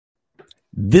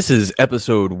This is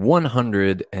episode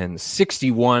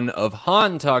 161 of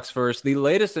Han Talks First, the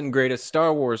latest and greatest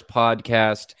Star Wars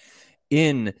podcast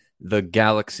in the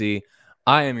galaxy.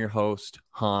 I am your host,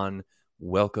 Han.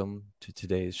 Welcome to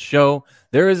today's show.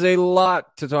 There is a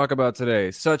lot to talk about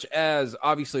today, such as,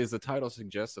 obviously, as the title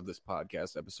suggests of this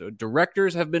podcast episode,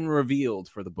 directors have been revealed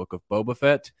for the Book of Boba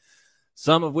Fett,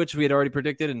 some of which we had already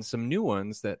predicted, and some new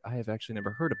ones that I have actually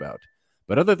never heard about.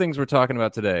 But other things we're talking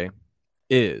about today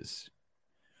is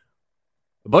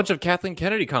a bunch of Kathleen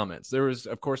Kennedy comments. There was,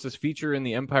 of course, this feature in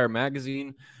the Empire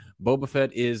magazine. Boba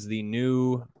Fett is the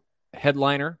new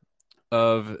headliner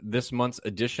of this month's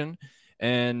edition,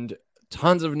 and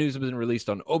tons of news have been released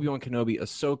on Obi-Wan Kenobi,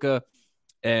 Ahsoka,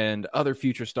 and other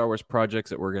future Star Wars projects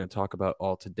that we're going to talk about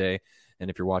all today. And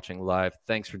if you're watching live,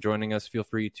 thanks for joining us. Feel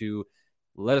free to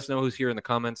let us know who's here in the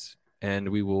comments, and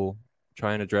we will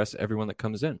try and address everyone that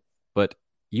comes in. But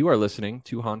you are listening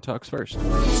to Han Talks First. So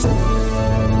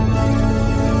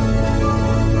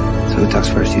who talks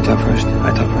first? You talk first?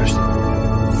 I talk first.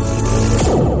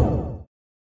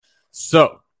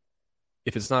 So,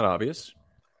 if it's not obvious,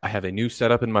 I have a new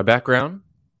setup in my background.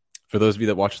 For those of you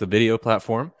that watch the video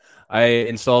platform, I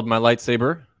installed my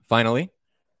lightsaber, finally,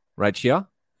 right here.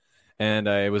 And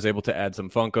I was able to add some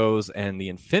Funkos and the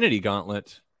Infinity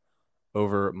Gauntlet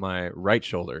over my right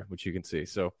shoulder, which you can see.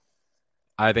 So,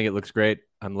 I think it looks great.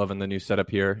 I'm loving the new setup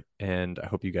here, and I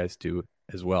hope you guys do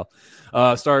as well.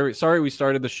 Sorry we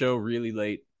started the show really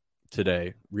late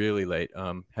today, really late.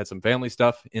 Had some family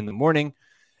stuff in the morning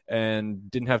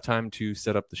and didn't have time to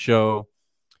set up the show,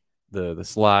 the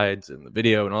slides and the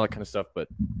video and all that kind of stuff. But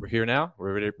we're here now.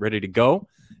 We're ready to go,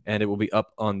 and it will be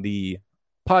up on the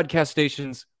podcast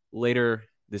stations later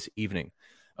this evening.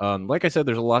 Like I said,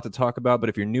 there's a lot to talk about, but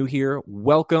if you're new here,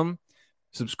 welcome.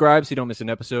 Subscribe so you don't miss an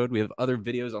episode. We have other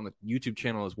videos on the YouTube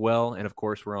channel as well. And of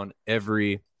course, we're on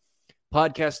every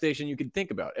podcast station you can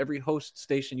think about, every host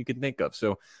station you can think of.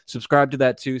 So subscribe to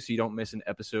that too so you don't miss an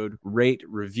episode. Rate,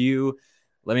 review.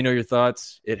 Let me know your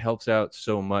thoughts. It helps out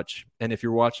so much. And if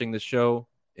you're watching this show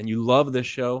and you love this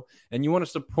show and you want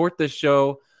to support this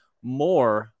show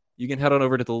more, you can head on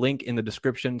over to the link in the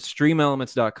description,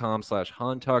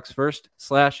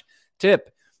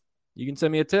 streamelements.com/HanTalksFirst/tip. You can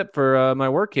send me a tip for my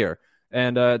work here.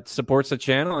 And it supports the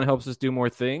channel and helps us do more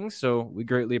things. So we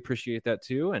greatly appreciate that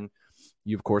too. And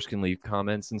you, of course, can leave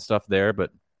comments and stuff there.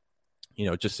 But, you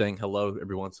know, just saying hello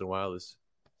every once in a while is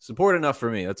support enough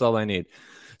for me. That's all I need.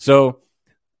 So,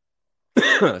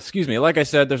 excuse me. Like I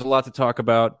said, there's a lot to talk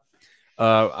about.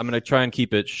 I'm going to try and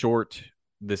keep it short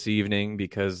this evening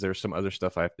because there's some other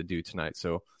stuff I have to do tonight.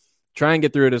 So try and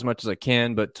get through it as much as I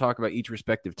can, but talk about each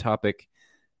respective topic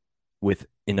with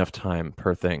enough time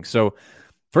per thing. So,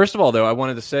 first of all, though, I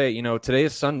wanted to say, you know, today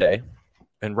is Sunday,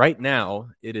 and right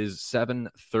now it is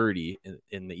 7:30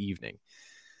 in the evening.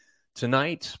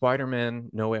 Tonight, Spider-Man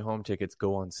No Way Home tickets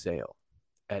go on sale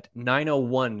at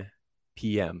 9:01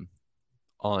 p.m.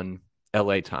 on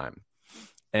LA time.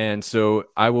 And so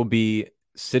I will be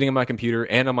sitting on my computer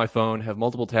and on my phone, have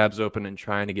multiple tabs open, and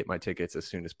trying to get my tickets as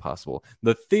soon as possible.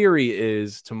 The theory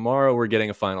is tomorrow we're getting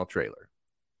a final trailer.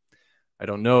 I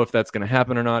don't know if that's going to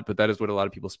happen or not, but that is what a lot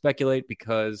of people speculate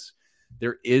because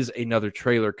there is another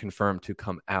trailer confirmed to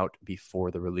come out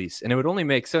before the release. And it would only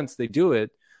make sense they do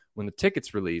it when the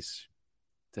tickets release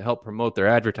to help promote their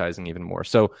advertising even more.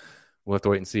 So we'll have to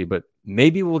wait and see. But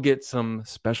maybe we'll get some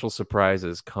special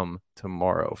surprises come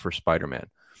tomorrow for Spider-Man.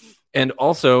 And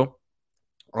also,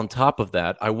 on top of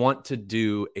that, I want to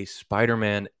do a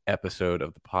Spider-Man episode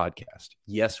of the podcast.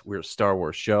 Yes, we're a Star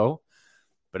Wars show.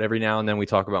 But every now and then we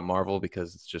talk about Marvel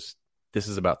because it's just, this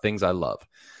is about things I love.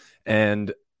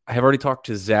 And I have already talked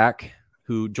to Zach,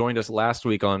 who joined us last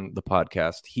week on the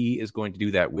podcast. He is going to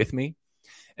do that with me.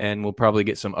 And we'll probably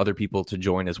get some other people to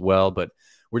join as well. But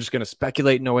we're just going to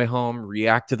speculate No Way Home,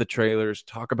 react to the trailers,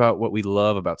 talk about what we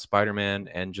love about Spider-Man,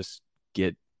 and just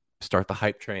start the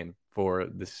hype train for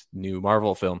this new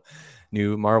Marvel film,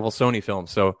 new Marvel Sony film.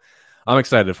 So I'm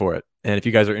excited for it. And if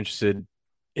you guys are interested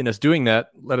in us doing that,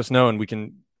 let us know and we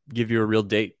can give you a real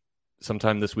date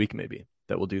sometime this week maybe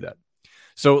that we'll do that.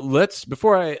 So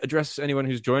before I address anyone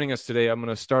who's joining us today, I'm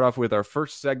going to start off with our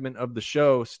first segment of the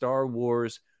show, Star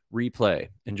Wars Replay.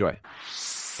 Enjoy.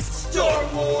 Star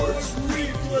Wars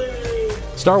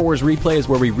Replay! Star Wars Replay is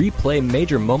where we replay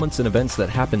major moments and events that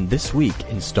happened this week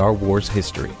in Star Wars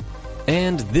history.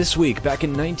 And this week, back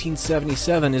in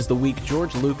 1977, is the week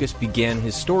George Lucas began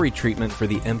his story treatment for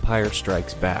The Empire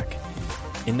Strikes Back.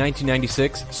 In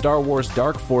 1996, Star Wars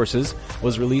Dark Forces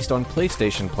was released on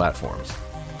PlayStation platforms.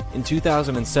 In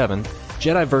 2007,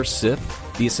 Jedi vs.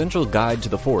 Sith, The Essential Guide to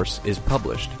the Force is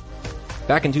published.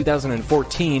 Back in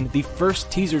 2014, the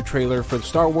first teaser trailer for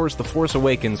Star Wars The Force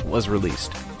Awakens was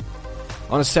released.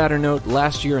 On a sadder note,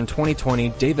 last year in 2020,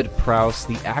 David Prowse,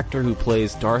 the actor who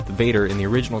plays Darth Vader in the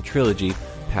original trilogy,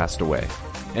 passed away.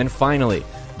 And finally,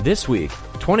 this week,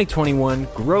 2021,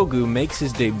 Grogu makes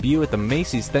his debut at the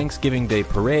Macy's Thanksgiving Day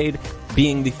Parade,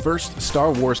 being the first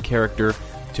Star Wars character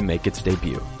to make its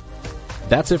debut.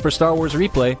 That's it for Star Wars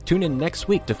Replay. Tune in next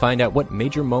week to find out what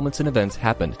major moments and events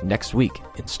happened next week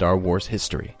in Star Wars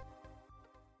history.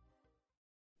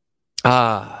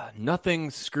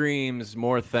 Nothing screams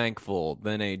more thankful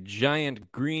than a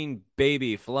giant green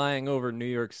baby flying over New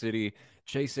York City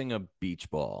chasing a beach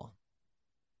ball.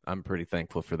 I'm pretty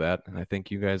thankful for that, and I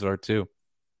think you guys are too.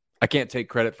 I can't take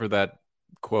credit for that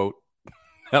quote.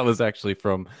 That was actually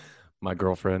from my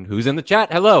girlfriend who's in the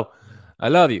chat. Hello. I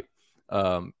love you.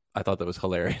 I thought that was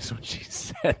hilarious when she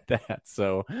said that.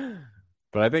 So,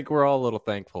 but I think we're all a little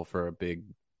thankful for a big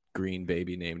green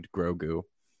baby named Grogu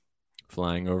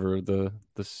flying over the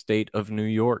state of New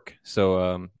York.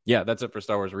 So, yeah, that's it for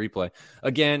Star Wars Replay.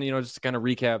 Again, just to kind of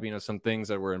recap, some things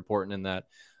that were important in that.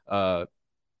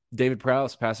 David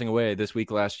Prowse passing away this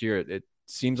week last year. It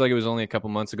seems like it was only a couple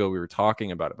months ago we were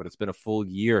talking about it, but it's been a full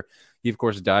year. He, of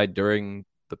course, died during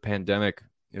the pandemic.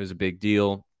 It was a big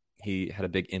deal. He had a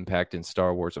big impact in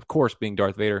Star Wars, of course, being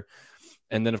Darth Vader.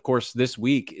 And then, of course, this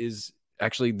week is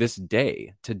actually this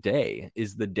day. Today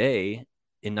is the day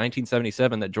in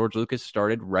 1977 that George Lucas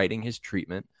started writing his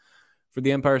treatment for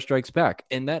The Empire Strikes Back.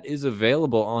 And that is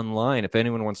available online if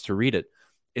anyone wants to read it.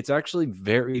 It's actually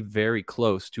very, very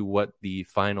close to what the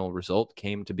final result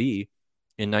came to be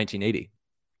in 1980,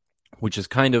 which is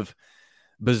kind of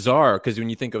bizarre because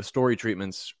when you think of story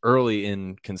treatments early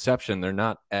in conception, they're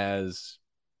not as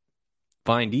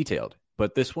fine detailed,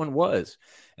 but this one was.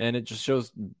 And it just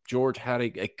shows George had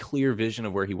a clear vision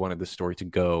of where he wanted the story to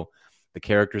go, the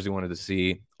characters he wanted to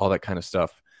see, all that kind of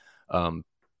stuff.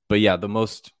 But yeah, the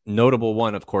most notable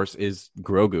one, of course, is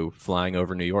Grogu flying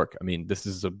over New York. I mean, this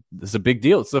is a big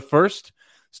deal. It's the first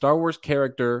Star Wars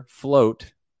character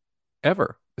float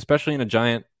ever, especially in a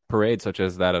giant parade such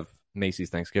as that of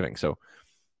Macy's Thanksgiving. So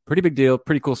pretty big deal,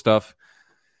 pretty cool stuff.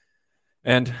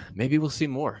 And maybe we'll see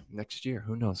more next year.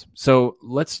 Who knows? So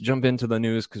let's jump into the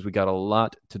news because we got a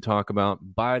lot to talk about.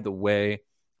 By the way,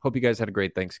 hope you guys had a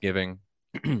great Thanksgiving.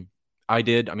 I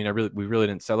did. I mean, we really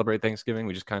didn't celebrate Thanksgiving.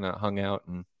 We just kind of hung out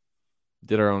and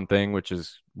did our own thing, which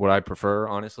is what I prefer,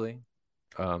 honestly.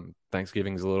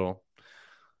 Thanksgiving is a little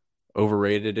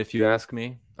overrated, if you ask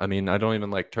me. I mean, I don't even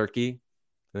like turkey.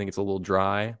 I think it's a little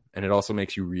dry, and it also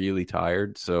makes you really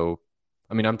tired. So,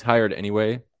 I mean, I'm tired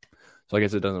anyway, so I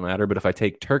guess it doesn't matter. But if I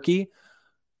take turkey,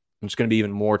 I'm just going to be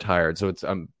even more tired. So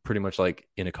I'm pretty much like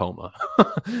in a coma.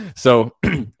 So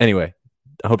anyway,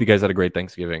 I hope you guys had a great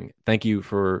Thanksgiving. Thank you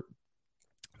for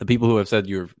the people who have said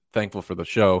you're thankful for the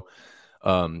show.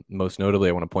 Most notably,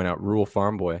 I want to point out Rural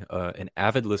Farm Boy, an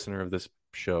avid listener of this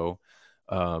show,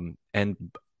 and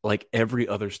like every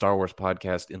other Star Wars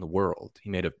podcast in the world. He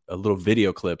made a little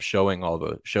video clip showing all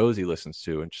the shows he listens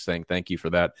to and just saying thank you for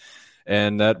that.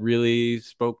 And that really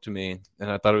spoke to me,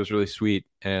 and I thought it was really sweet.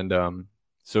 And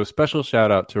so special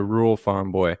shout out to Rural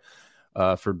Farm Boy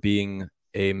for being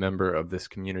a member of this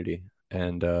community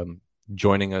and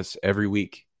joining us every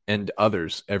week and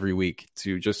others every week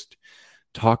to just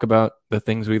talk about the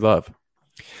things we love.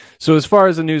 So as far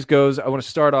as the news goes, I want to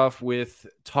start off with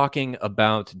talking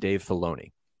about Dave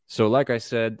Filoni. So like I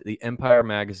said, the Empire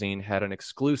magazine had an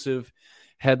exclusive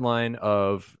headline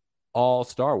of all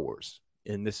Star Wars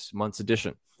in this month's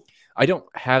edition. I don't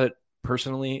have it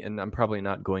personally, and I'm probably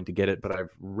not going to get it, but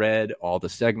I've read all the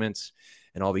segments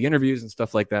and all the interviews and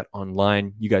stuff like that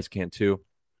online. You guys can too.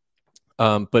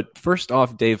 But first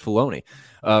off, Dave Filoni.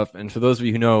 And for those of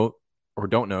you who know or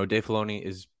don't know, Dave Filoni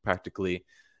is practically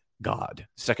God,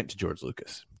 second to George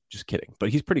Lucas. Just kidding. But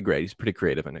he's pretty great. He's pretty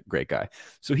creative and a great guy.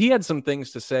 So he had some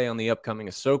things to say on the upcoming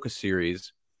Ahsoka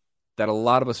series that a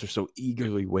lot of us are so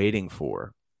eagerly waiting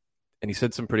for. And he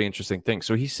said some pretty interesting things.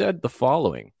 So he said the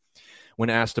following when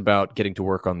asked about getting to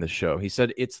work on this show. He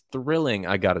said, "It's thrilling,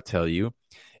 I got to tell you.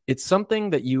 It's something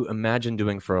that you imagine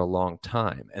doing for a long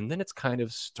time. And then it's kind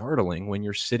of startling when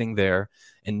you're sitting there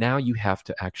and now you have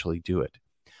to actually do it.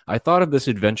 I thought of this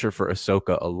adventure for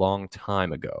Ahsoka a long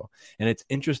time ago, and it's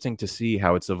interesting to see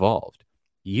how it's evolved.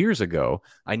 Years ago,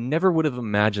 I never would have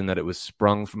imagined that it was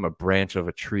sprung from a branch of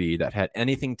a tree that had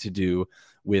anything to do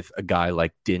with a guy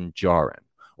like Din Djarin,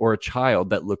 or a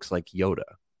child that looks like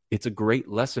Yoda. It's a great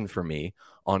lesson for me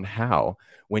on how,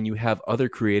 when you have other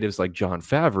creatives like Jon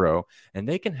Favreau, and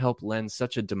they can help lend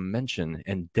such a dimension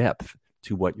and depth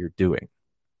to what you're doing."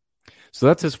 So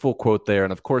that's his full quote there.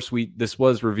 And of course, this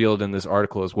was revealed in this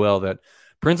article as well, that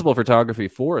principal photography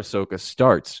for Ahsoka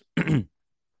starts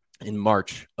in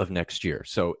March of next year.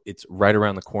 So it's right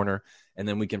around the corner. And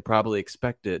then we can probably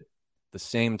expect it the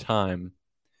same time,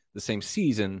 the same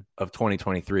season of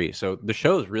 2023. So the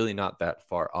show is really not that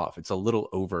far off. It's a little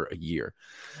over a year.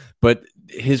 But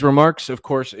his remarks, of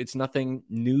course, it's nothing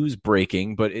news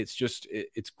breaking, but it's just,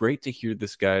 it's great to hear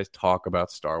this guy talk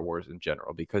about Star Wars in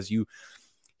general, because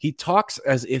he talks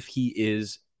as if he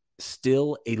is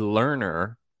still a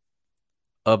learner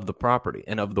of the property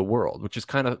and of the world, which is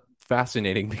kind of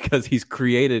fascinating because he's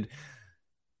created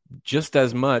just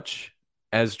as much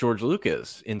as George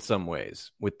Lucas in some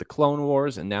ways with the Clone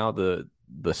Wars and now the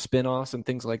spin-offs and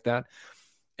things like that.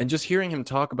 And just hearing him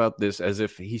talk about this as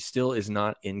if he still is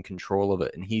not in control of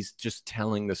it and he's just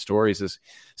telling the stories is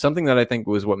something that I think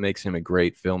was what makes him a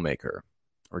great filmmaker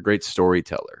or a great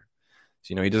storyteller.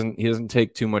 So, he doesn't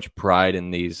take too much pride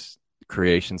in these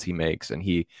creations he makes, and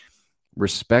he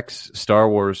respects Star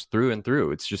Wars through and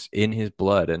through. It's just in his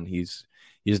blood, and he's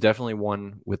definitely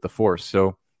one with the Force.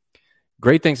 So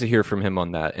great things to hear from him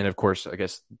on that. And of course, I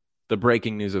guess the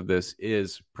breaking news of this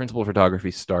is principal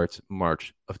photography starts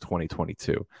March of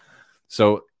 2022.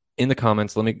 So in the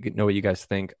comments, let me know what you guys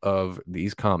think of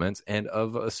these comments and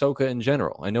of Ahsoka in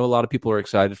general. I know a lot of people are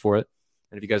excited for it.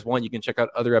 And if you guys want, you can check out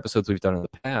other episodes we've done in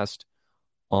the past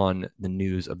on the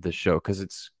news of this show, because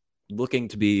it's looking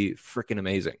to be freaking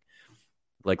amazing.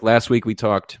 Like last week, we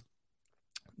talked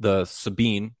the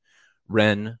Sabine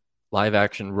Wren live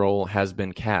action role has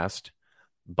been cast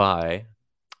by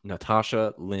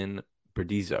Natasha Lynn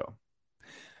Berdizzo.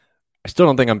 I still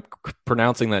don't think I'm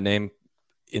pronouncing that name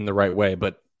in the right way,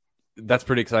 but that's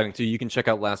pretty exciting too. You can check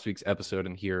out last week's episode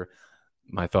and hear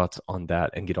my thoughts on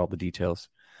that and get all the details.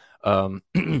 So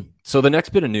the next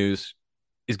bit of news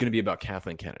is going to be about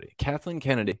Kathleen Kennedy. Kathleen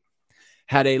Kennedy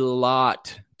had a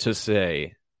lot to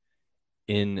say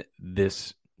in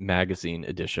this magazine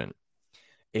edition.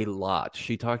 A lot.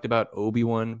 She talked about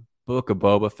Obi-Wan, Book of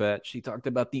Boba Fett. She talked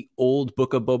about the old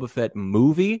Book of Boba Fett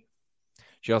movie.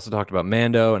 She also talked about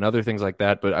Mando and other things like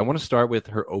that. But I want to start with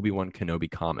her Obi-Wan Kenobi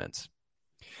comments.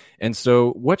 And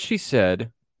so what she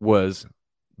said was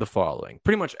the following.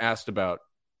 Pretty much asked about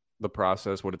the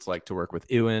process, what it's like to work with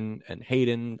Ewan and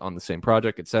Hayden on the same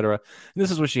project, etc. And this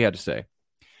is what she had to say.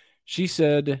 She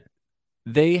said,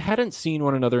 they hadn't seen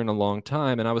one another in a long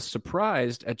time, and I was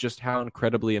surprised at just how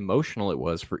incredibly emotional it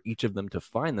was for each of them to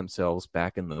find themselves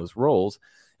back in those roles,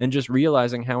 and just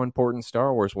realizing how important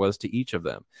Star Wars was to each of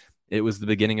them. It was the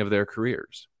beginning of their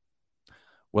careers.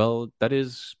 Well, that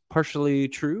is partially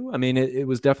true. I mean, it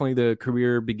was definitely the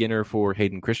career beginner for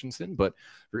Hayden Christensen, but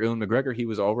for Ewan McGregor, he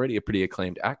was already a pretty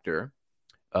acclaimed actor.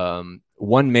 One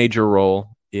major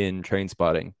role in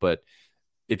Trainspotting, but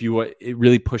it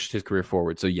really pushed his career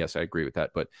forward. So yes, I agree with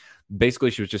that. But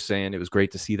basically, she was just saying it was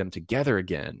great to see them together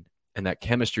again, and that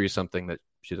chemistry is something that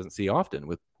she doesn't see often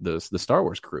with the Star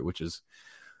Wars crew, which is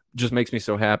just makes me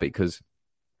so happy, because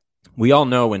we all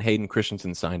know when Hayden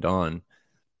Christensen signed on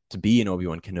to be in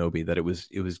Obi-Wan Kenobi that it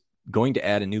was going to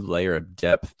add a new layer of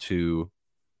depth to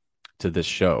this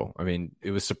show. I mean,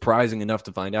 it was surprising enough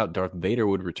to find out Darth Vader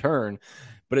would return,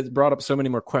 but it brought up so many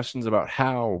more questions about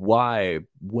how, why,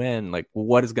 when, like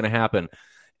what is going to happen.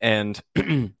 And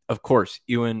of course,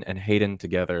 Ewan and Hayden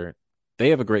together, they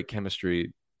have a great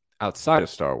chemistry outside of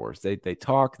Star Wars. They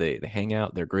talk, they hang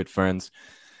out, they're great friends.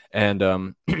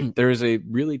 And there is a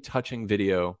really touching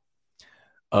video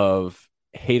of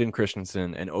Hayden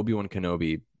Christensen and Obi-Wan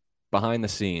Kenobi behind the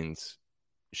scenes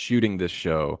shooting this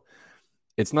show.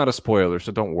 It's not a spoiler,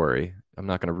 so don't worry. I'm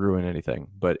not going to ruin anything,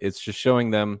 but it's just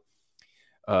showing them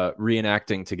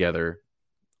reenacting together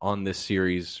on this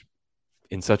series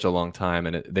in such a long time,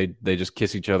 and they just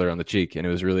kiss each other on the cheek, and it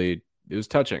was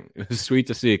touching. It was sweet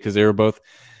to see, because they were both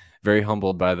very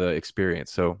humbled by the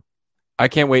experience. So I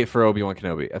can't wait for Obi-Wan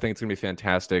Kenobi. I think it's going to be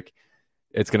fantastic.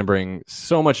 It's going to bring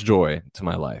so much joy to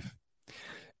my life.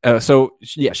 So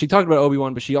she talked about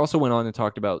Obi-Wan, but she also went on and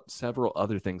talked about several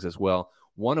other things as well,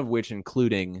 one of which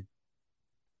including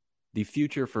the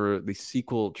future for the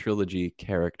sequel trilogy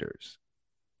characters.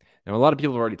 Now, a lot of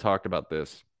people have already talked about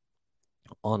this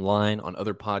online on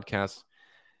other podcasts,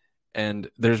 and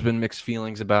there's been mixed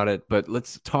feelings about it, but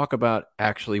let's talk about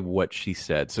actually what she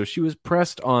said. So she was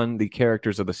pressed on the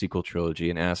characters of the sequel trilogy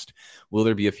and asked, will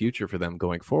there be a future for them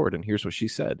going forward? And here's what she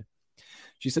said.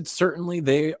 She said,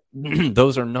 certainly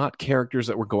those are not characters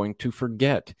that we're going to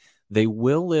forget. They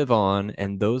will live on,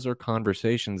 and those are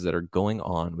conversations that are going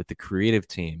on with the creative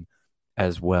team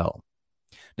as well.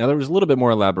 Now, there was a little bit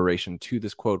more elaboration to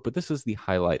this quote, but this is the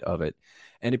highlight of it.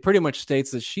 And it pretty much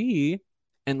states that she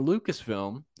And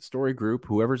Lucasfilm, Story Group,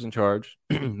 whoever's in charge,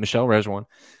 Michelle Rejwan,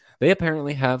 they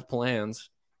apparently have plans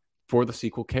for the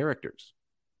sequel characters.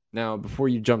 Now, before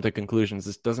you jump to conclusions,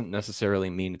 this doesn't necessarily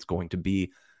mean it's going to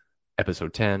be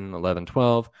episode 10, 11,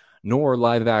 12, nor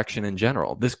live action in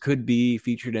general. This could be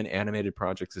featured in animated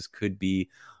projects. This could be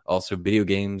also video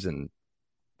games and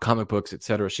comic books,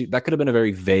 etc. That could have been a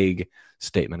very vague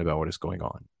statement about what is going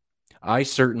on. I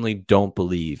certainly don't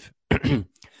believe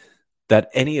that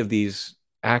any of these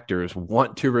actors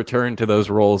want to return to those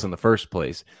roles in the first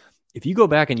place. If you go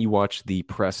back and you watch the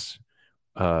press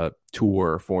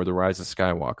tour for The Rise of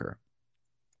Skywalker,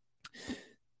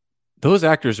 those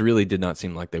actors really did not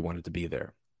seem like they wanted to be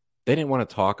there. They didn't want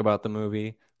to talk about the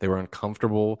movie. They were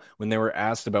uncomfortable when they were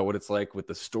asked about what it's like with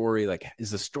the story. Like,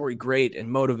 is the story great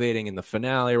and motivating in the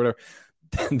finale or whatever?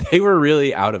 They were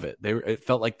really out of it. It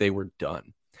felt like they were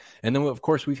done. And then, of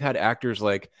course, we've had actors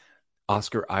like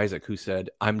Oscar Isaac who said,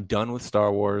 I'm done with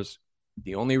Star Wars.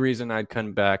 The only reason I'd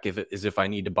come back is if I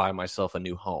need to buy myself a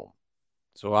new home.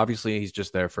 So obviously he's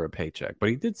just there for a paycheck. But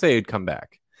he did say he'd come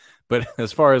back. But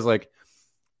as far as like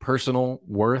personal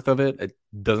worth of it, it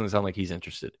doesn't sound like he's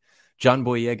interested. John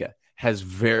Boyega has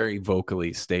very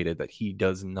vocally stated that he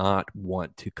does not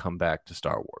want to come back to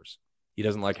Star Wars. He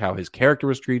doesn't like how his character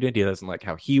was treated. He doesn't like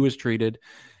how he was treated.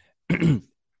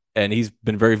 And he's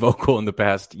been very vocal in the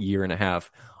past year and a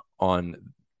half on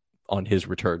his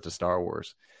return to Star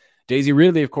Wars. Daisy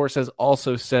Ridley, of course, has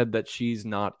also said that she's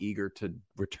not eager to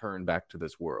return back to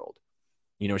this world.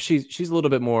 You know, she's a little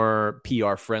bit more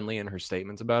PR friendly in her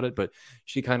statements about it, but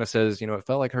she kind of says, you know, it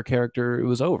felt like her character, it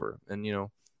was over. And, you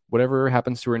know, whatever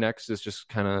happens to her next is just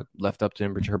kind of left up to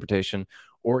interpretation,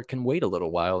 or it can wait a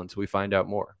little while until we find out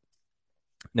more.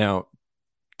 Now,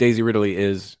 Daisy Ridley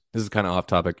this is kind of off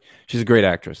topic. She's a great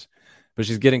actress, but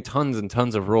she's getting tons and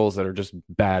tons of roles that are just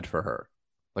bad for her,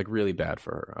 like really bad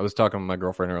for her. I was talking with my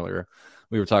girlfriend earlier.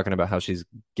 We were talking about how she's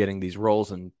getting these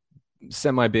roles in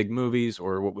semi-big movies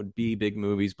or what would be big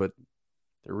movies, but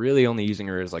they're really only using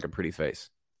her as like a pretty face,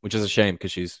 which is a shame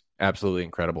because she's absolutely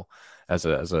incredible as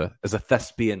a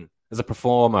thespian, as a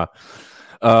performer.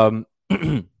 Now,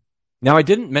 I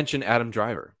didn't mention Adam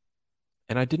Driver.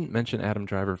 And I didn't mention Adam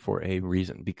Driver for a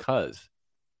reason, because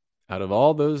out of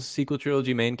all those sequel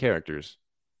trilogy main characters,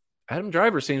 Adam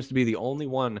Driver seems to be the only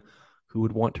one who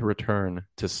would want to return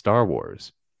to Star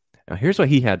Wars. Now, here's what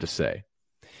he had to say.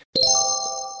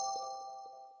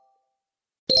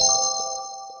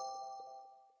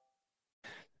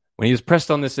 When he was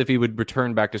pressed on this if he would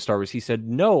return back to Star Wars, he said,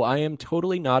 "No, I am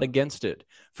totally not against it.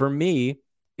 For me,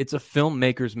 it's a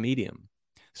filmmaker's medium.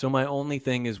 So my only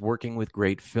thing is working with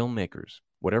great filmmakers,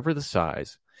 whatever the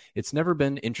size. It's never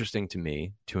been interesting to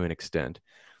me to an extent.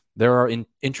 There are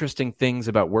interesting things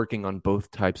about working on both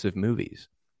types of movies.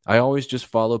 I always just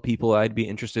follow people I'd be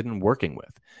interested in working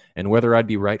with and whether I'd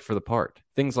be right for the part,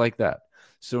 things like that.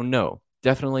 So no,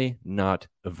 definitely not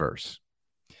averse."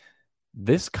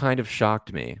 This kind of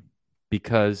shocked me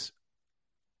because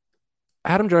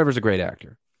Adam Driver's a great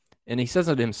actor, and he says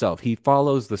it himself. He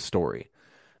follows the story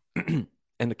and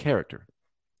the character.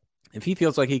 If he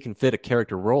feels like he can fit a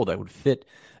character role that would fit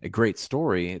a great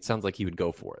story, it sounds like he would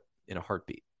go for it in a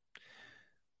heartbeat.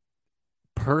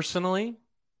 Personally,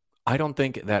 I don't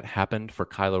think that happened for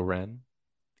Kylo Ren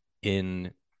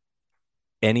in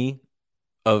any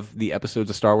of the episodes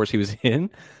of Star Wars he was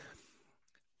in.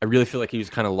 I really feel like he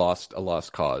was kind of a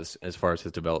lost cause as far as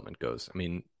his development goes. I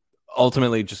mean,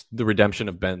 ultimately, just the redemption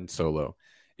of Ben Solo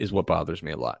is what bothers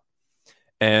me a lot.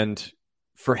 And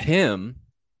for him,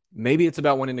 maybe it's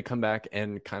about wanting to come back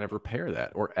and kind of repair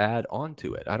that or add on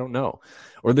to it. I don't know.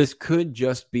 Or this could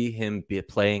just be him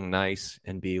playing nice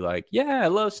and be like, yeah, I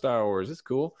love Star Wars. It's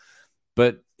cool.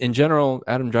 But in general,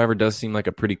 Adam Driver does seem like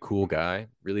a pretty cool guy,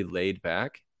 really laid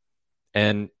back.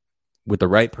 And with the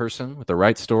right person, with the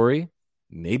right story,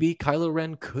 maybe Kylo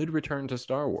Ren could return to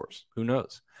Star Wars. Who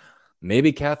knows?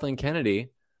 Maybe Kathleen Kennedy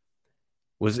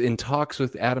was in talks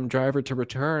with Adam Driver to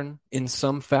return in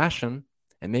some fashion.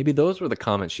 And maybe those were the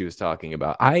comments she was talking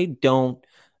about. I don't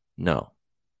know.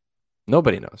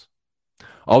 Nobody knows.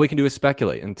 All we can do is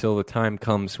speculate until the time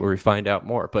comes where we find out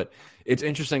more. But it's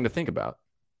interesting to think about.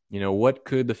 You know, what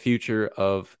could the future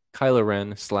of Kylo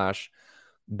Ren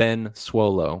 / Ben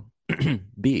Solo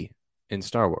be in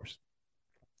Star Wars?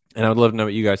 And I would love to know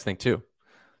what you guys think too.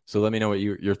 So let me know what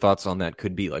your thoughts on that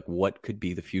could be. Like, what could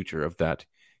be the future of that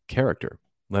character?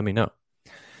 Let me know.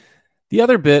 The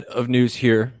other bit of news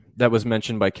here that was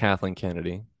mentioned by Kathleen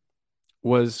Kennedy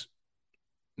was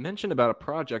mentioned about a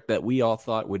project that we all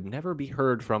thought would never be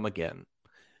heard from again.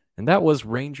 And that was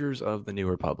Rangers of the New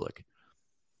Republic.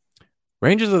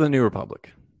 Rangers of the New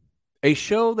Republic. A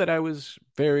show that I was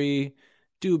very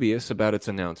dubious about its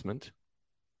announcement.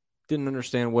 Didn't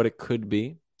understand what it could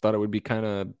be. Thought it would be kind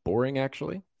of boring,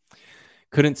 actually.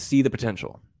 Couldn't see the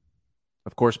potential.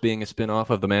 Of course, being a spin-off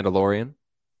of The Mandalorian,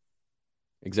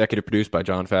 executive produced by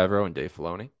Jon Favreau and Dave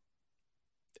Filoni.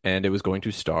 And it was going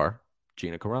to star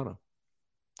Gina Carano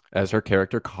as her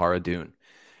character, Cara Dune.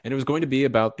 And it was going to be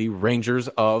about the Rangers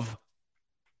of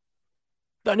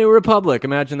the New Republic.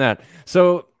 Imagine that.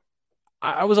 So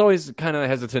I was always kind of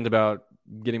hesitant about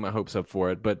getting my hopes up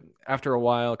for it. But after a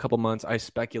while, a couple months, I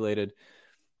speculated,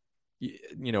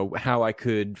 how I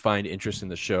could find interest in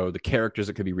the show, the characters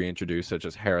that could be reintroduced, such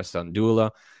as Hera Syndulla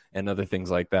and other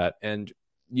things like that. And,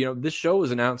 this show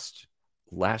was announced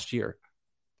last year.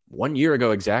 1 year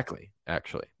ago exactly,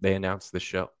 actually. They announced this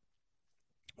show.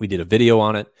 We did a video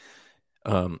on it.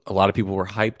 A lot of people were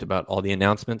hyped about all the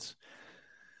announcements.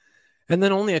 And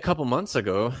then only a couple months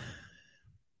ago,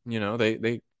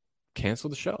 they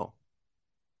canceled the show.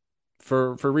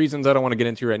 For reasons I don't want to get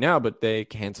into right now, but they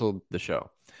canceled the show.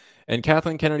 And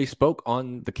Kathleen Kennedy spoke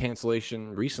on the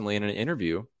cancellation recently in an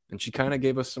interview, and she kind of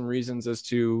gave us some reasons as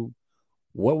to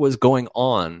what was going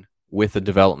on with the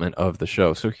development of the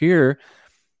show. So here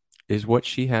is what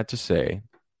she had to say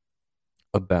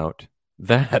about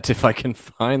that, if I can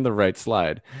find the right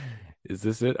slide. Is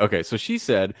this it? Okay, so she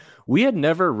said, "We had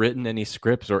never written any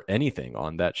scripts or anything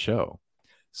on that show.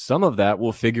 Some of that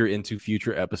will figure into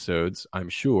future episodes, I'm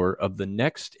sure, of the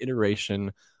next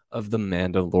iteration of The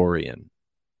Mandalorian."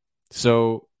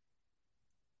 So,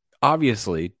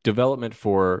 obviously, development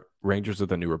for Rangers of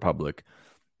the New Republic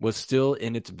was still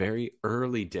in its very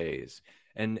early days.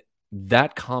 And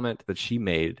that comment that she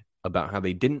made about how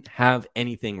they didn't have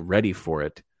anything ready for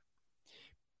it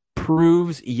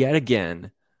proves yet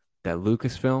again that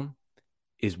Lucasfilm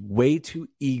is way too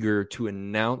eager to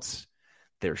announce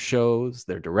their shows,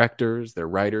 their directors, their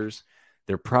writers,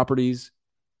 their properties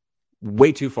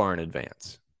way too far in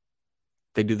advance.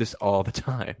 They do this all the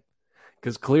time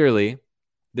because clearly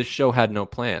this show had no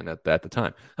plan at the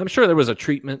time. I'm sure there was a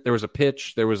treatment, there was a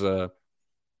pitch, there was a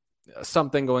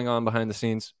something going on behind the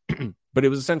scenes, but it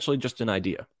was essentially just an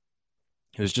idea.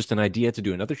 It was just an idea to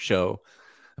do another show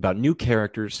about new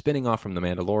characters spinning off from The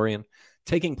Mandalorian,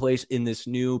 taking place in this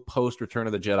new post-Return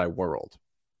of the Jedi world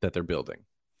that they're building.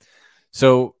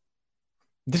 So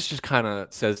this just kind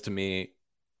of says to me,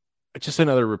 just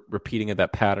another repeating of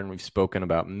that pattern we've spoken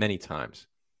about many times,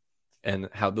 and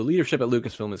how the leadership at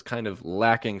Lucasfilm is kind of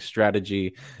lacking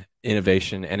strategy,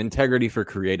 innovation, and integrity for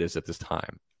creatives at this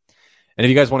time. And if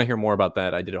you guys want to hear more about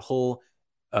that, I did a whole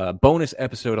bonus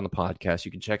episode on the podcast.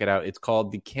 You can check it out. It's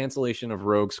called The Cancellation of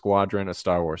Rogue Squadron, A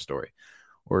Star Wars Story,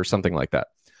 or something like that.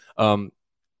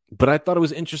 But I thought it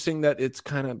was interesting that it's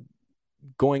kind of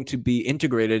going to be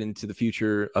integrated into the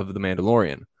future of The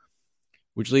Mandalorian,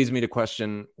 which leads me to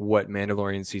question what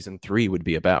Mandalorian Season 3 would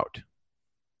be about.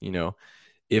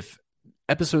 If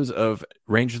episodes of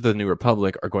Rangers of the New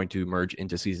Republic are going to merge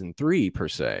into Season 3, per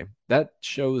se, that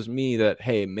shows me that,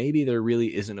 hey, maybe there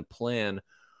really isn't a plan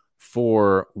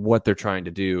for what they're trying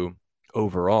to do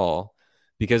overall,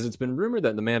 because it's been rumored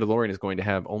that The Mandalorian is going to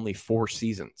have only 4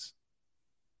 seasons.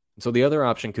 So the other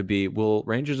option could be, will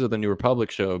Rangers of the New Republic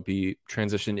show be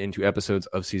transitioned into episodes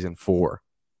of Season 4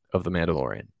 of The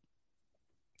Mandalorian?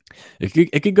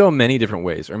 It could go many different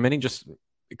ways, or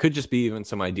it could just be even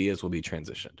some ideas will be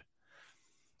transitioned.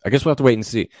 I guess we'll have to wait and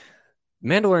see.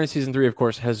 Mandalorian Season 3, of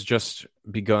course, has just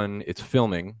begun its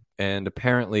filming, and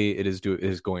apparently it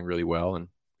is going really well, and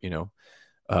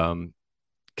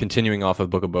continuing off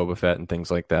of Book of Boba Fett and things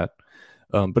like that.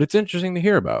 But it's interesting to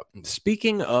hear about.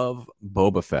 Speaking of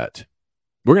Boba Fett,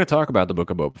 we're going to talk about the Book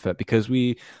of Boba Fett because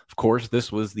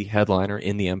this was the headliner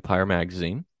in the Empire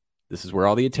magazine. This is where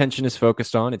all the attention is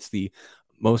focused on. It's the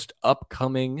most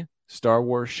upcoming Star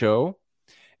Wars show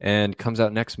and comes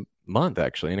out next month,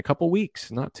 actually, in a couple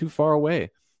weeks, not too far away.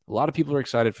 A lot of people are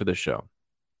excited for this show.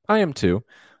 I am too.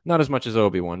 Not as much as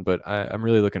Obi-Wan, but I'm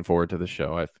really looking forward to this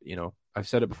show. I've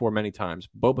said it before many times.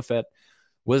 Boba Fett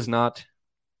was not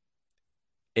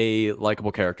a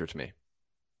likable character to me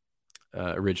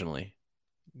originally.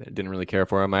 I didn't really care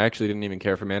for him. I actually didn't even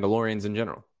care for Mandalorians in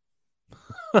general.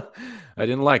 I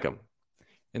didn't like him.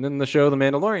 And then the show The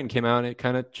Mandalorian came out, and it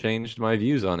kind of changed my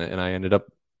views on it, and I ended up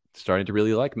starting to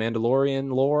really like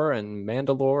Mandalorian lore and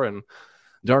Mandalore and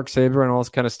Darksaber and all this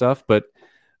kind of stuff. But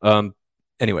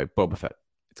anyway, Boba Fett.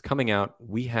 It's coming out.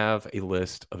 We have a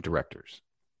list of directors,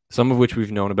 some of which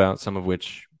we've known about, some of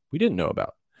which we didn't know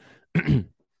about.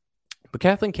 But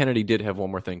Kathleen Kennedy did have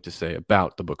one more thing to say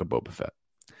about the Book of Boba Fett,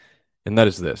 and that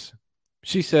is this.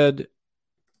 She said,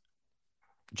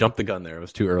 jump the gun there. It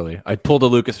was too early. I pulled a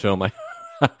Lucasfilm.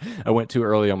 I went too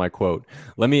early on my quote.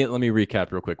 Let me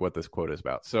recap real quick what this quote is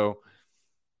about. So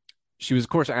she was, of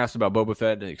course, asked about Boba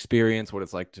Fett and experience, what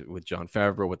it's like with Jon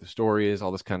Favreau, what the story is,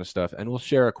 all this kind of stuff. And we'll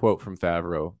share a quote from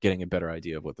Favreau, getting a better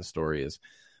idea of what the story is.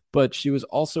 But she was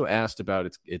also asked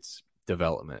about its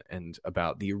development and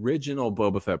about the original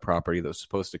Boba Fett property that was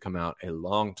supposed to come out a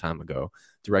long time ago,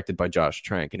 directed by Josh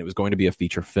Trank, and it was going to be a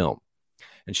feature film.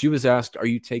 And she was asked, are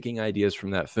you taking ideas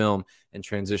from that film and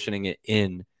transitioning it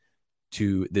in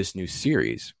to this new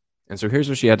series? And so here's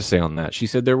what she had to say on that. She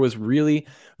said there was really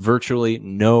virtually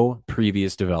no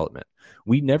previous development.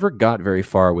 We never got very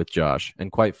far with Josh,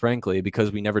 and quite frankly,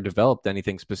 because we never developed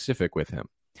anything specific with him.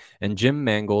 And Jim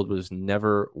Mangold was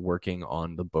never working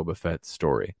on the Boba Fett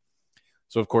story.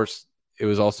 So, of course, it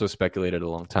was also speculated a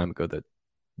long time ago that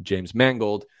James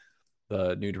Mangold,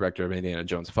 the new director of Indiana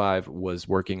Jones 5, was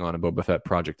working on a Boba Fett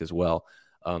project as well.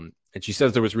 And she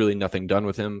says there was really nothing done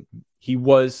with him. He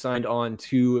was signed on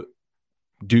to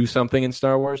do something in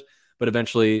Star Wars, but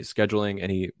eventually scheduling, and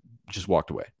he just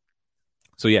walked away.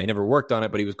 So yeah, he never worked on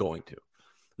it, but he was going to.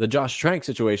 The Josh Trank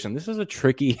situation, this is a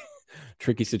tricky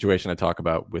situation to talk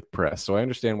about with press. So I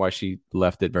understand why she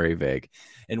left it very vague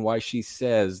and why she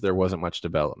says there wasn't much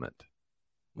development.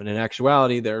 When in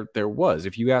actuality, there was.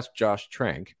 If you ask Josh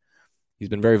Trank, he's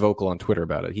been very vocal on Twitter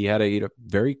about it. He had a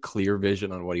very clear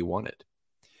vision on what he wanted.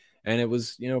 And it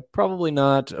was, probably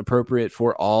not appropriate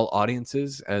for all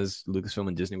audiences as Lucasfilm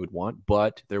and Disney would want,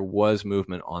 but there was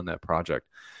movement on that project.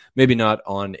 Maybe not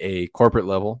on a corporate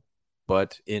level,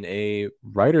 but in a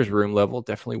writer's room level,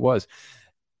 definitely was.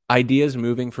 Ideas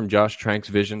moving from Josh Trank's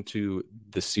vision to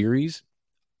the series,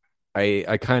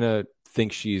 I kind of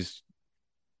think she's,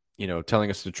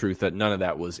 telling us the truth that none of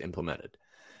that was implemented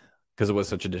because it was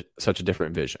such a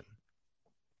different vision.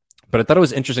 But I thought it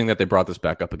was interesting that they brought this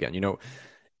back up again.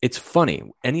 It's funny.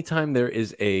 Anytime there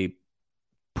is a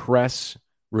press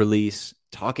release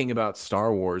talking about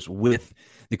Star Wars with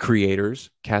the creators,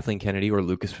 Kathleen Kennedy or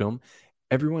Lucasfilm,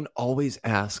 everyone always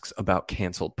asks about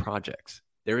canceled projects.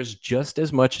 There is just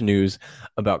as much news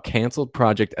about canceled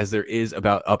project as there is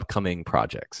about upcoming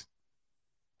projects.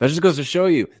 That just goes to show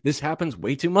you this happens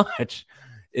way too much.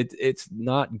 It's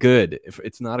not good.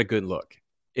 It's not a good look.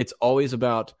 It's always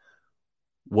about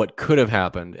what could have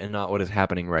happened and not what is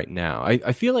happening right now.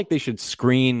 I feel like they should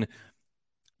screen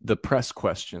the press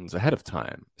questions ahead of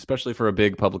time, especially for a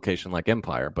big publication like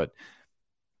Empire, but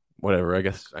whatever, I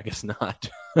guess not.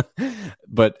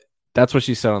 But that's what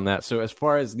she said on that. So as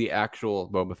far as the actual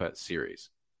Boba Fett series,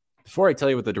 before I tell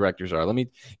you what the directors are, let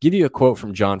me give you a quote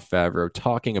from Jon Favreau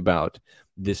talking about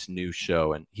this new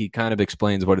show. And he kind of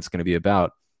explains what it's going to be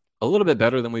about a little bit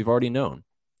better than we've already known.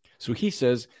 So he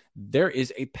says there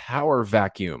is a power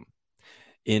vacuum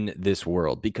in this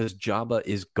world because Jabba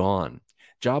is gone.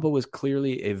 Jabba was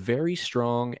clearly a very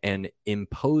strong and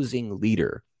imposing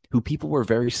leader who people were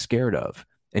very scared of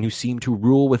and who seemed to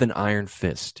rule with an iron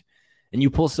fist. And you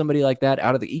pull somebody like that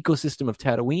out of the ecosystem of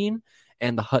Tatooine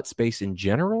and the Hutt space in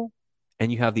general,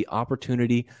 and you have the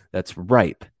opportunity that's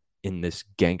ripe in this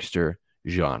gangster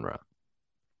genre.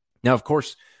 Now, of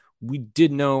course, we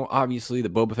did know, obviously,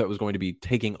 that Boba Fett was going to be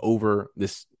taking over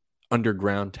this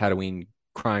underground Tatooine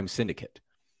crime syndicate.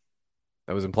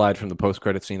 That was implied from the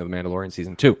post-credit scene of The Mandalorian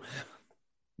Season 2.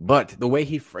 But the way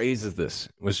he phrases this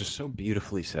was just so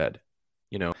beautifully said.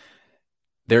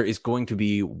 There is going to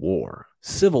be war,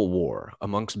 civil war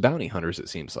amongst bounty hunters, it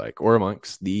seems like, or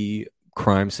amongst the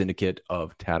crime syndicate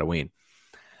of Tatooine.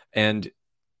 And,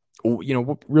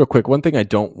 real quick, one thing I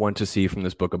don't want to see from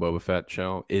this Book of Boba Fett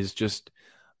show is just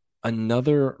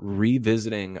another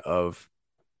revisiting of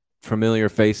familiar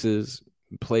faces,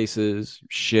 places,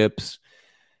 ships,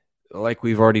 like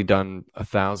we've already done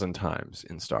 1,000 times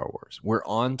in Star Wars. We're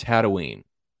on Tatooine.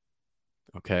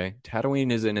 Okay?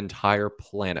 Tatooine is an entire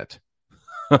planet.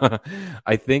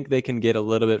 I think they can get a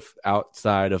little bit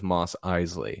outside of Mos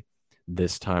Eisley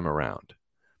this time around.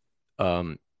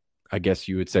 I guess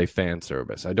you would say fan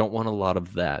service. I don't want a lot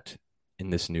of that in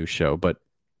this new show, but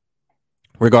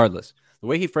regardless, the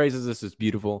way he phrases this is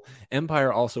beautiful.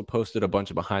 Empire also posted a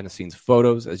bunch of behind-the-scenes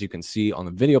photos, as you can see on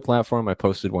the video platform. I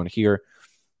posted one here,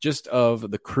 just of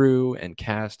the crew and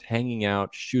cast hanging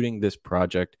out, shooting this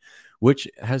project, which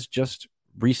has just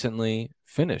recently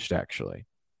finished, actually.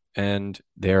 And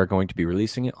they're going to be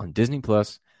releasing it on Disney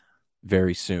Plus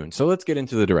very soon. So let's get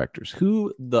into the directors.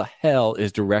 Who the hell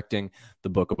is directing the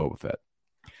Book of Boba Fett?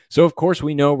 So, of course,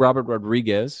 we know Robert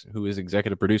Rodriguez, who is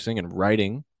executive producing and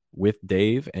writing with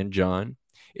Dave and John,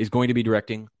 is going to be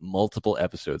directing multiple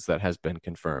episodes. That has been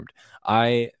confirmed.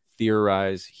 I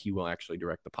theorize he will actually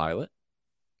direct the pilot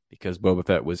because Boba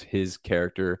Fett was his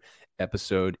character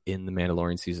episode in The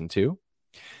Mandalorian Season 2.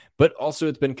 But also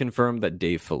it's been confirmed that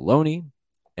Dave Filoni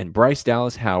and Bryce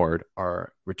Dallas Howard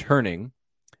are returning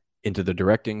into the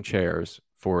directing chairs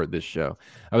for this show.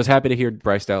 I was happy to hear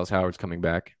Bryce Dallas Howard's coming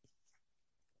back.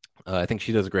 I think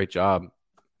she does a great job,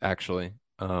 actually.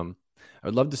 I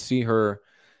would love to see her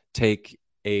take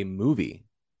a movie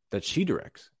that she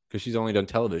directs, because she's only done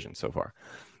television so far.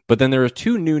 But then there are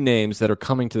two new names that are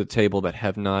coming to the table that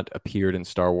have not appeared in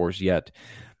Star Wars yet.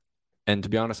 And to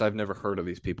be honest, I've never heard of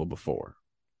these people before,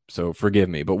 so forgive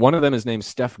me. But one of them is named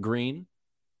Steph Green.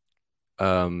 I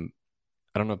don't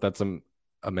know if that's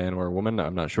a man or a woman.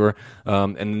 I'm not sure.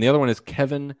 And then the other one is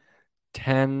Kevin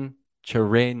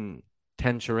Tancharoen.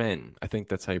 I think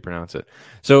that's how you pronounce it.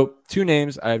 So two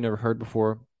names I've never heard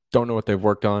before. Don't know what they've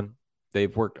worked on.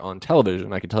 They've worked on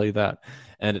television, I can tell you that.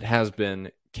 And it has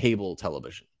been cable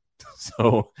television.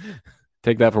 So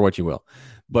take that for what you will.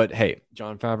 But hey,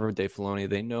 Jon Favreau, Dave Filoni,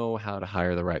 they know how to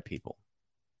hire the right people.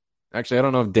 Actually, I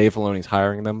don't know if Dave Filoni's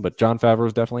hiring them, but Jon Favreau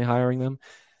is definitely hiring them.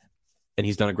 And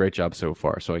he's done a great job so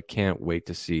far. So I can't wait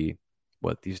to see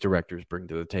what these directors bring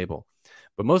to the table.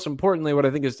 But most importantly, what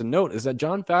I think is to note is that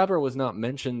Jon Favreau was not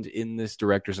mentioned in this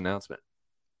director's announcement.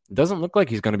 It doesn't look like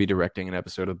he's going to be directing an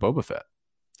episode of Boba Fett,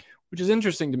 which is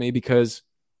interesting to me because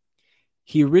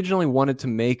he originally wanted to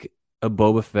make a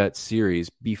Boba Fett series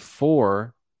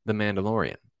before The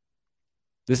Mandalorian.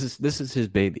 This is his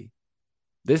baby.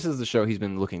 This is the show he's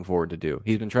been looking forward to do.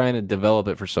 He's been trying to develop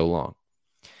it for so long.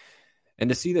 And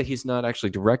to see that he's not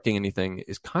actually directing anything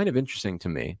is kind of interesting to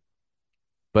me.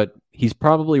 But he's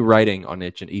probably writing on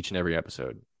each and every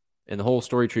episode. And the whole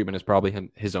story treatment is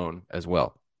probably his own as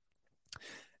well.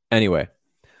 Anyway,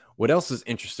 what else is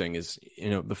interesting is,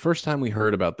 the first time we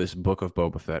heard about this book of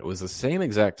Boba Fett was the same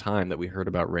exact time that we heard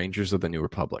about Rangers of the New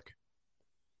Republic.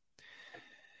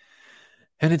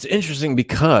 And it's interesting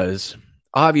because,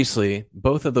 obviously,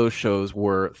 both of those shows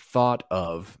were thought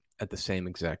of at the same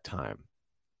exact time.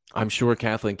 I'm sure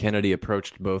Kathleen Kennedy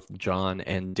approached both John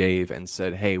and Dave and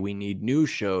said, hey, we need new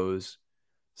shows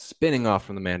spinning off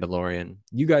from The Mandalorian.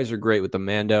 You guys are great with the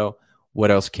Mando.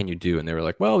 What else can you do? And they were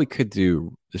like, well, we could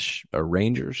do a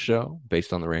Rangers show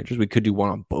based on the Rangers. We could do one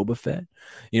on Boba Fett.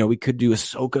 We could do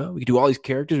Ahsoka. We could do all these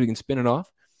characters. We can spin it off.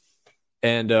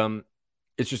 And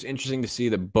it's just interesting to see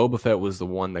that Boba Fett was the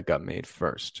one that got made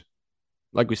first.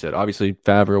 Like we said, obviously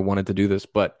Favreau wanted to do this,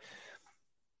 but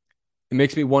it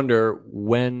makes me wonder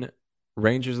when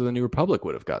Rangers of the New Republic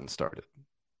would have gotten started.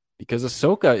 Because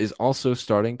Ahsoka is also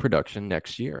starting production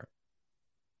next year.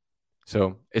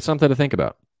 So it's something to think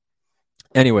about.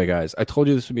 Anyway, guys, I told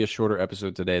you this would be a shorter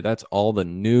episode today. That's all the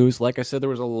news. Like I said, there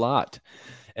was a lot.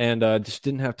 And just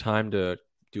didn't have time to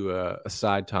do a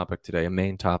side topic today, a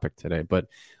main topic today. But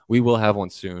we will have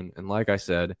one soon. And like I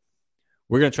said,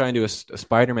 we're going to try and do a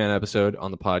Spider-Man episode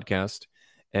on the podcast.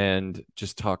 And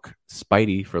just talk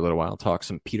Spidey for a little while. Talk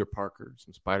some Peter Parker,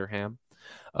 some Spider-Ham.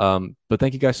 But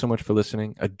thank you guys so much for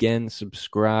listening. Again,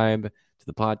 subscribe to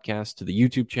the podcast, to the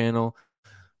YouTube channel.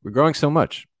 We're growing so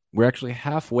much. We're actually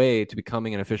halfway to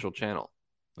becoming an official channel.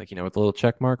 With the little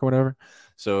check mark or whatever.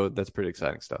 So that's pretty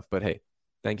exciting stuff. But hey,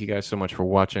 thank you guys so much for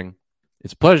watching.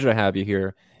 It's a pleasure to have you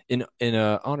here. In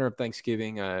honor of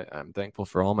Thanksgiving, I'm thankful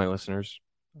for all my listeners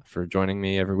for joining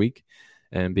me every week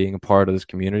and being a part of this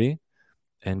community.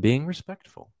 And being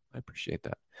respectful. I appreciate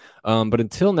that. But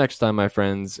until next time, my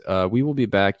friends, we will be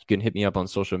back. You can hit me up on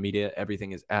social media.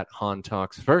 Everything is at Han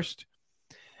Talks First.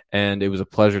 And it was a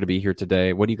pleasure to be here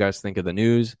today. What do you guys think of the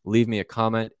news? Leave me a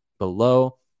comment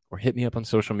below or hit me up on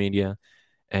social media.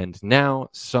 And now,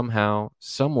 somehow,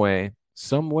 some way,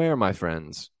 somewhere, my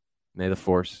friends, may the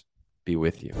Force be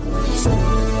with you. So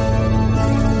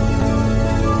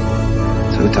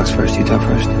who talks first? You talk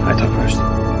first. I talk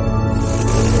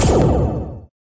first.